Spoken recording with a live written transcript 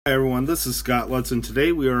Hi everyone, this is Scott Lutz, and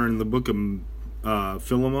today we are in the book of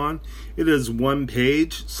Philemon. It is one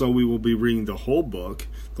page, so we will be reading the whole book,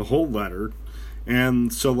 the whole letter.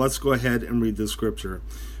 And so let's go ahead and read the scripture.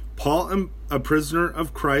 Paul, a prisoner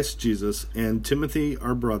of Christ Jesus, and Timothy,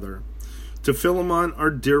 our brother, to Philemon, our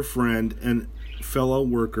dear friend and fellow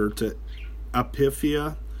worker, to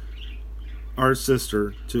Apphia, our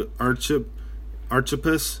sister, to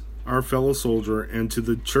Archippus, our fellow soldier, and to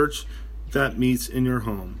the church that meets in your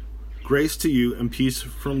home. Grace to you and peace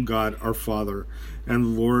from God our Father and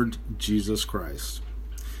the Lord Jesus Christ.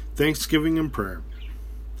 Thanksgiving and prayer.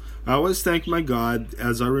 I always thank my God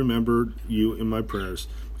as I remember you in my prayers,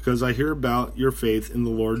 because I hear about your faith in the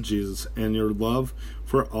Lord Jesus and your love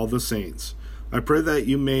for all the saints. I pray that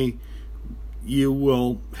you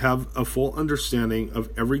will have a full understanding of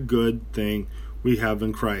every good thing we have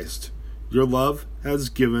in Christ. Your love has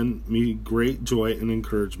given me great joy and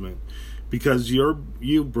encouragement, because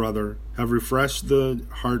you, brother, have refreshed the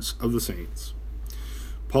hearts of the saints.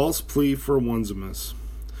 Paul's plea for Onesimus.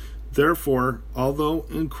 Therefore, although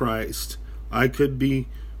in Christ I could be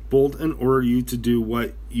bold and order you to do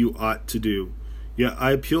what you ought to do, yet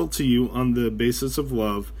I appeal to you on the basis of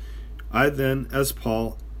love. I then, as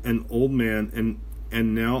Paul, an old man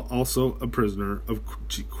and now also a prisoner of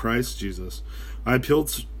Christ Jesus, I appeal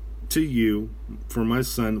to you for my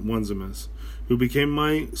son Onesimus, who became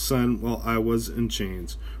my son while I was in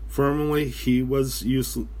chains. Formerly he was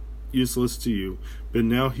useless to you, but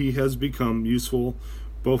now he has become useful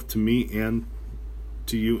both to me and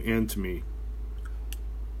to you and to me.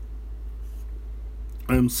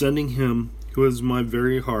 I am sending him, who is my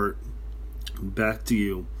very heart, back to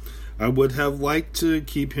you. I would have liked to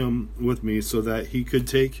keep him with me so that he could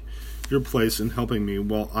take your place in helping me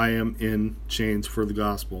while I am in chains for the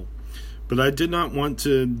gospel. But I did not want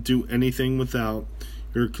to do anything without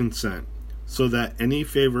your consent, so that any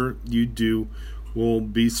favor you do will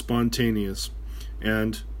be spontaneous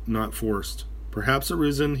and not forced. Perhaps the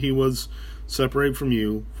reason he was separated from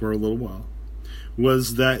you for a little while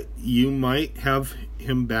was that you might have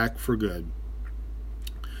him back for good.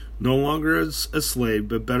 No longer as a slave,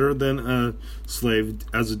 but better than a slave,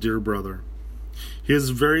 as a dear brother. He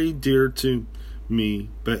is very dear to me,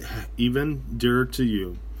 but even dearer to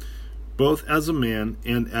you, both as a man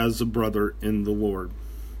and as a brother in the Lord.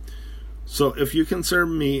 So if you consider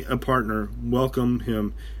me a partner, welcome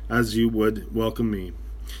him as you would welcome me.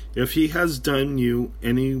 If he has done you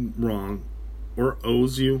any wrong or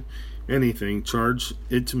owes you anything, charge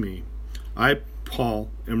it to me. I,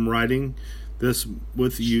 Paul, am writing this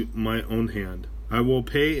with my own hand. I will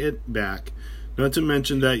pay it back, not to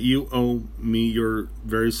mention that you owe me your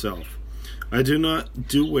very self. I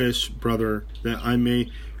do wish, brother, that I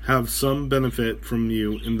may have some benefit from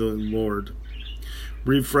you in the Lord.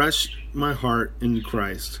 Refresh my heart in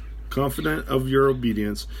Christ. Confident of your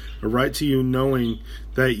obedience, I write to you knowing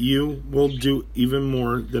that you will do even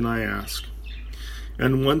more than I ask.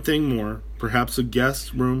 And one thing more, perhaps a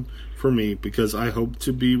guest room for me, because I hope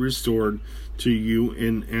to be restored to you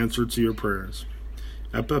in answer to your prayers.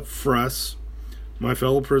 Epaphras, my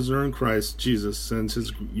fellow prisoner in Christ Jesus,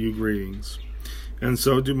 sends you greetings. And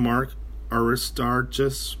so do Mark,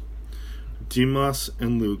 Aristarchus, Demas,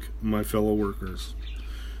 and Luke, my fellow workers.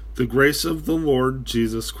 The grace of the Lord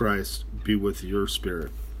Jesus Christ be with your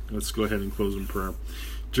spirit. Let's go ahead and close in prayer.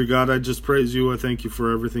 Dear God, I just praise you. I thank you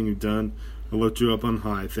for everything you've done. I lift you up on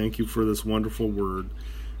high. Thank you for this wonderful word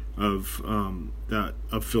of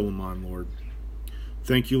Philemon, Lord.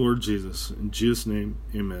 Thank you, Lord Jesus. In Jesus' name,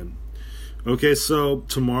 amen. Okay, so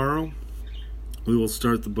tomorrow we will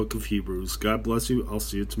start the book of Hebrews. God bless you. I'll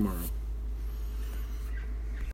see you tomorrow.